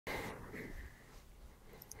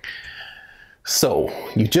So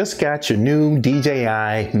you just got your new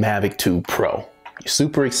DJI Mavic 2 Pro. You're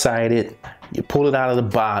super excited. You pull it out of the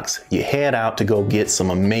box, you head out to go get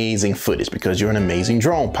some amazing footage because you're an amazing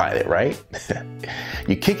drone pilot, right?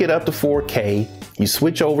 You kick it up to 4K, you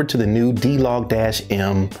switch over to the new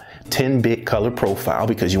DLOG-M 10-bit color profile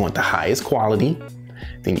because you want the highest quality.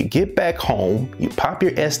 Then you get back home, you pop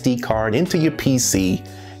your SD card into your PC,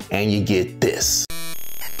 and you get this.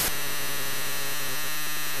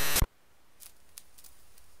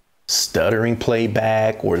 Stuttering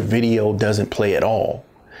playback or video doesn't play at all.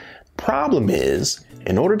 Problem is,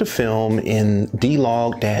 in order to film in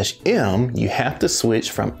DLOG-M, you have to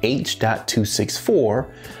switch from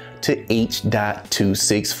H.264 to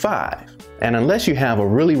H.265. And unless you have a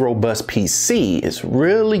really robust PC, it's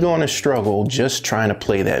really going to struggle just trying to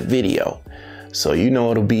play that video. So you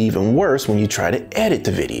know it'll be even worse when you try to edit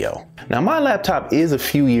the video. Now my laptop is a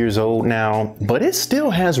few years old now, but it still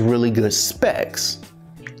has really good specs.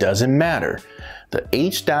 Doesn't matter. The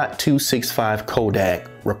H.265 codec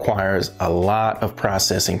requires a lot of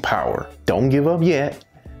processing power. Don't give up yet.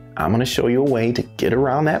 I'm going to show you a way to get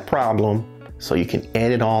around that problem so you can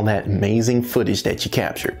edit all that amazing footage that you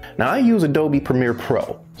captured. Now I use Adobe Premiere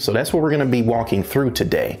Pro, so that's what we're going to be walking through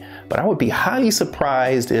today. But I would be highly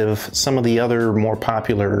surprised if some of the other more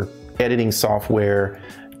popular editing software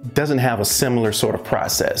doesn't have a similar sort of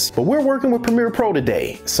process. But we're working with Premiere Pro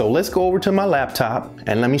today. So let's go over to my laptop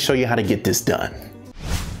and let me show you how to get this done.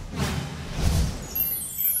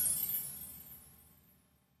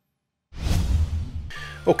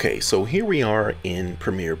 Okay, so here we are in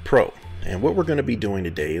Premiere Pro. And what we're going to be doing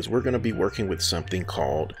today is we're going to be working with something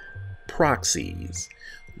called Proxies.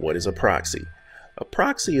 What is a proxy? A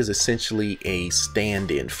proxy is essentially a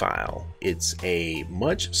stand-in file. It's a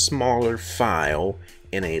much smaller file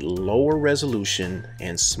in a lower resolution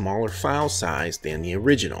and smaller file size than the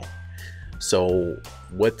original. So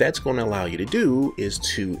what that's going to allow you to do is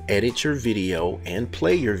to edit your video and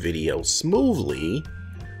play your video smoothly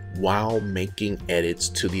while making edits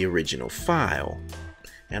to the original file.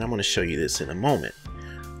 And I'm going to show you this in a moment.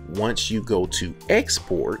 Once you go to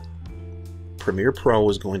export, Premiere Pro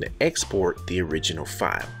is going to export the original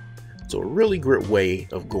file. So a really great way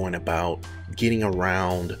of going about getting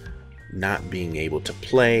around not being able to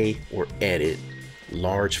play or edit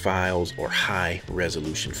large files or high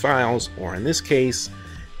resolution files, or in this case,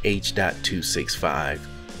 H.265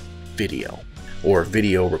 video, or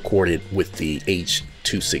video recorded with the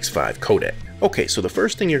H.265 codec. Okay, so the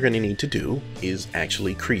first thing you're going to need to do is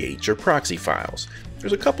actually create your proxy files.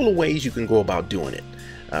 There's a couple of ways you can go about doing it.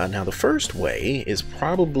 Now the first way is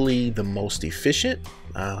probably the most efficient,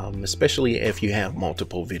 especially if you have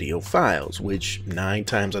multiple video files, which 9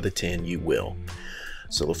 times out of 10 you will.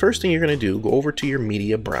 So the first thing you're going to do, go over to your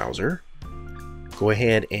media browser, go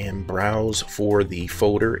ahead and browse for the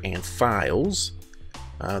folder and files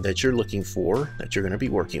that you're looking for, that you're going to be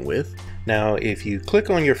working with. Now if you click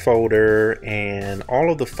on your folder and all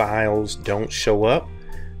of the files don't show up,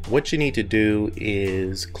 what you need to do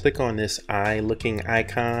is click on this eye looking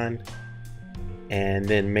icon and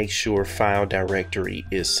then make sure file directory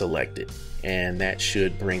is selected, and that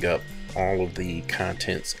should bring up all of the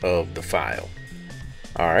contents of the file.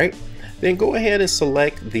 Alright, then go ahead and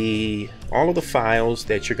select all of the files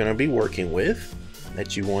that you're going to be working with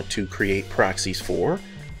that you want to create proxies for.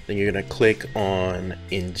 Then you're going to click on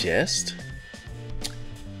ingest,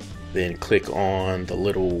 then click on the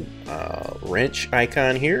little wrench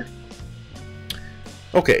icon here.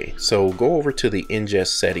 Okay, so go over to the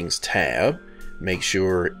ingest settings tab, make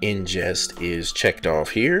sure ingest is checked off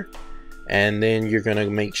here, and then you're going to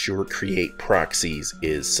make sure create proxies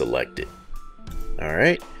is selected. All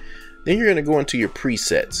right, then you're going to go into your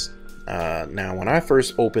presets. Now when I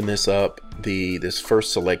first opened this up, this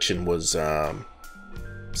first selection was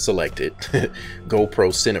selected,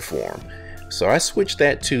 GoPro Cineform. So I switched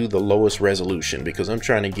that to the lowest resolution because I'm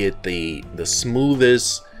trying to get the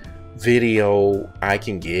smoothest video I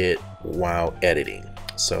can get while editing.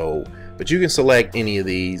 So, but you can select any of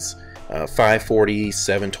these, 540,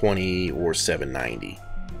 720, or 790.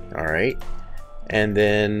 All right. And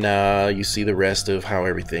then you see the rest of how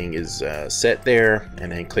everything is set there,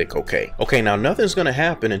 and then click OK. Okay, now nothing's going to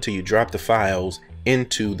happen until you drop the files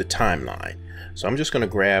into the timeline. So I'm just going to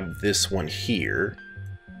grab this one here.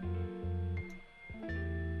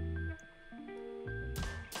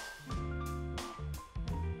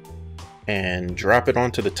 And drop it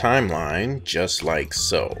onto the timeline just like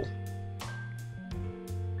so.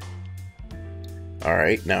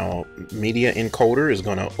 Alright, now Media Encoder is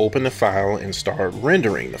going to open the file and start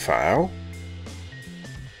rendering the file.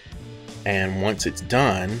 And once it's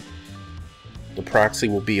done, the proxy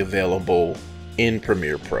will be available in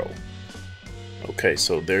Premiere Pro. Okay,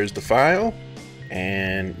 so there's the file,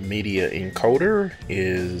 and Media Encoder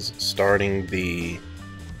is starting the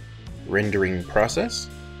rendering process.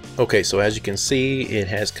 Okay, so as you can see, it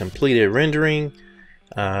has completed rendering.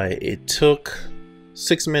 It took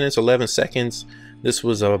 6 minutes 11 seconds. This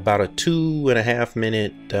was about a 2.5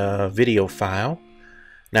 minute video file.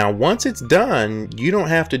 Now once it's done, you don't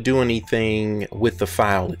have to do anything with the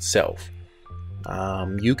file itself.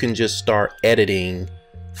 You can just start editing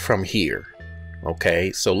from here.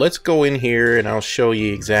 Okay, so let's go in here and I'll show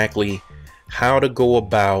you exactly how to go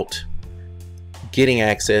about getting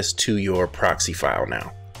access to your proxy file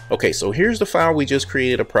now. Okay, so here's the file we just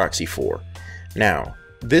created a proxy for. Now,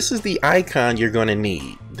 this is the icon you're going to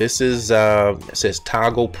need. This is, it says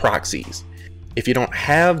toggle proxies. If you don't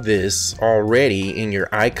have this already in your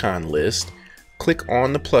icon list, click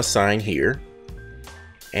on the plus sign here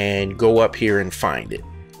and go up here and find it.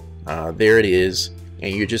 There it is.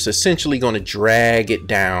 And you're just essentially going to drag it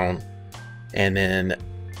down and then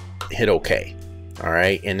hit OK. All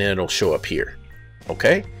right, and then it'll show up here.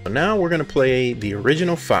 Okay, so now we're going to play the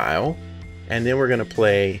original file and then we're going to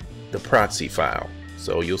play the proxy file.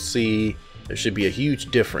 So you'll see there should be a huge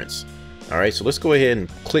difference. All right, so let's go ahead and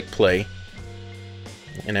click play.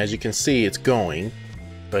 And as you can see, it's going,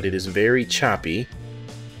 but it is very choppy,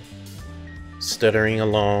 stuttering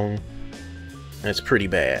along. That's pretty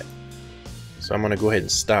bad. So I'm going to go ahead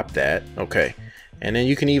and stop that. Okay, and then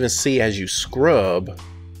you can even see as you scrub,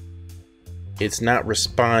 it's not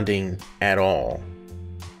responding at all.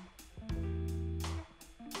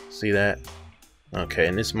 See that? Okay,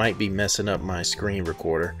 and this might be messing up my screen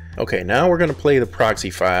recorder. Okay, now we're going to play the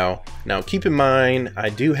proxy file. Now keep in mind, I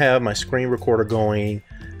do have my screen recorder going,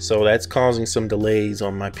 so that's causing some delays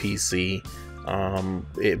on my PC.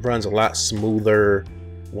 It runs a lot smoother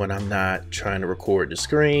when I'm not trying to record the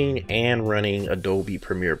screen and running Adobe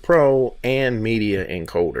Premiere Pro and Media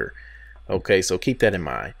Encoder. Okay, so keep that in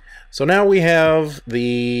mind. So now we have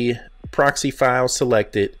the proxy file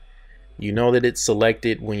selected. You know that it's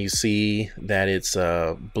selected when you see that it's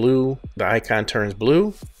blue, the icon turns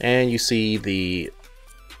blue, and you see the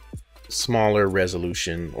smaller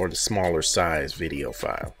resolution or the smaller size video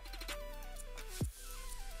file.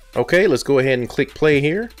 Okay, let's go ahead and click play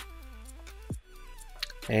here.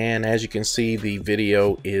 And as you can see, the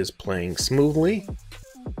video is playing smoothly.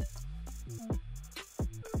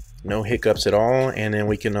 No hiccups at all. And then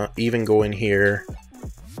we can even go in here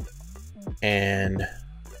and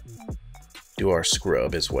do our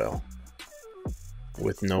scrub as well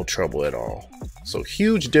with no trouble at all. So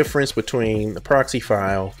huge difference between the proxy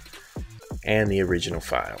file and the original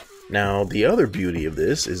file. Now the other beauty of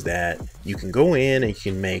this is that you can go in and you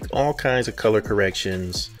can make all kinds of color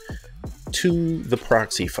corrections to the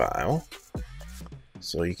proxy file.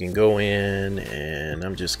 So you can go in, and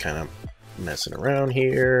I'm just kind of messing around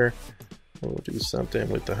here. We'll do something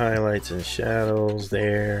with the highlights and shadows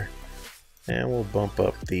there, and we'll bump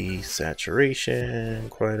up the saturation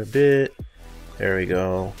quite a bit. There we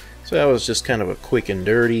go. So that was just kind of a quick and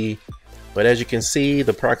dirty, but as you can see,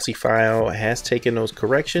 the proxy file has taken those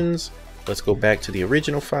corrections. Let's go back to the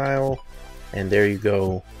original file, and there you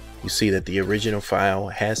go. You see that the original file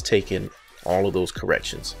has taken all of those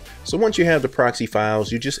corrections. So once you have the proxy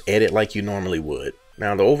files, you just edit like you normally would.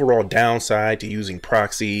 Now the overall downside to using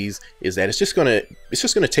proxies is that it's just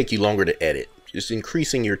gonna take you longer to edit. Just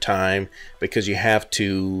increasing your time because you have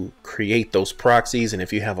to create those proxies, and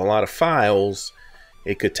if you have a lot of files,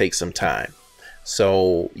 it could take some time.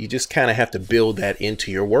 So you just kind of have to build that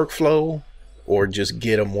into your workflow, or just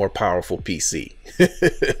get a more powerful PC.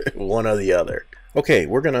 One or the other. Okay,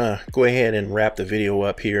 we're gonna go ahead and wrap the video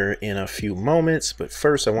up here in a few moments, but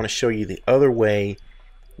first I want to show you the other way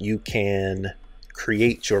you can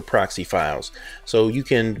create your proxy files. So you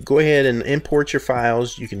can go ahead and import your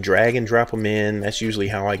files. You can drag and drop them in. That's usually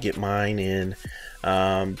how I get mine in,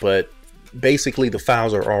 but basically the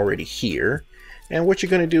files are already here. And what you're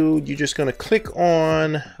going to do, you're just going to click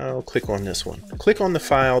on, I'll click on this one. Click on the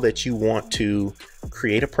file that you want to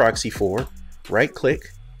create a proxy for. Right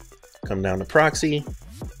click, come down to proxy,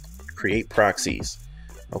 create proxies.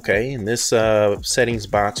 Okay, and this settings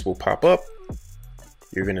box will pop up.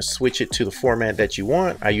 You're going to switch it to the format that you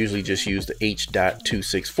want. I usually just use the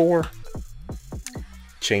H.264.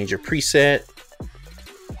 Change your preset.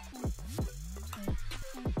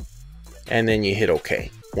 And then you hit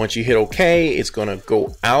OK. Once you hit OK, it's going to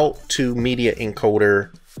go out to Media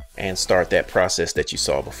Encoder and start that process that you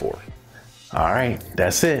saw before. All right,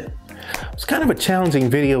 that's it. It's kind of a challenging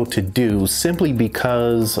video to do simply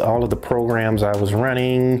because all of the programs I was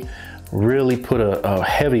running really put a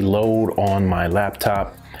heavy load on my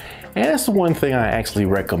laptop, And that's the one thing I actually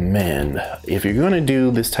recommend. If you're gonna do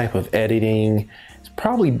this type of editing, it's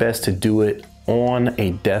probably best to do it on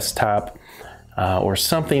a desktop or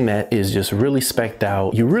something that is just really spec'd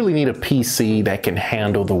out. You really need a PC that can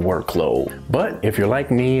handle the workload. But if you're like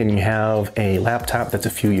me and you have a laptop that's a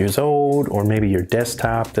few years old, or maybe your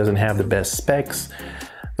desktop doesn't have the best specs,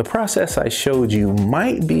 the process I showed you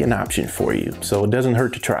might be an option for you, so it doesn't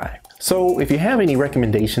hurt to try. So if you have any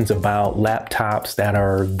recommendations about laptops that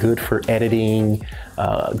are good for editing,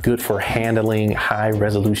 good for handling high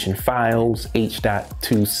resolution files,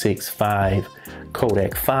 H.265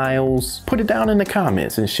 codec files, put it down in the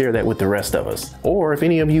comments and share that with the rest of us. Or if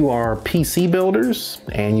any of you are PC builders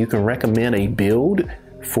and you can recommend a build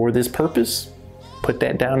for this purpose, put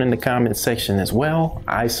that down in the comment section as well.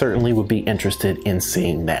 I certainly would be interested in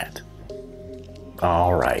seeing that.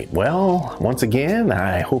 All right, well, once again,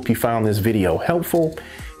 I hope you found this video helpful.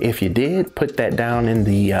 If you did, put that down in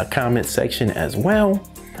the comment section as well.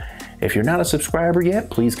 If you're not a subscriber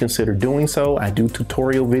yet, please consider doing so. I do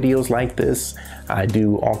tutorial videos like this. I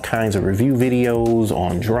do all kinds of review videos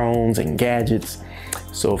on drones and gadgets.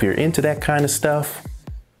 So if you're into that kind of stuff,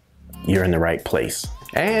 you're in the right place.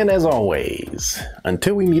 And as always,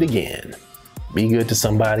 until we meet again, be good to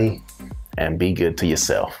somebody and be good to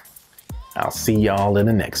yourself. I'll see y'all in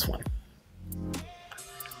the next one.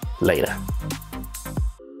 Later.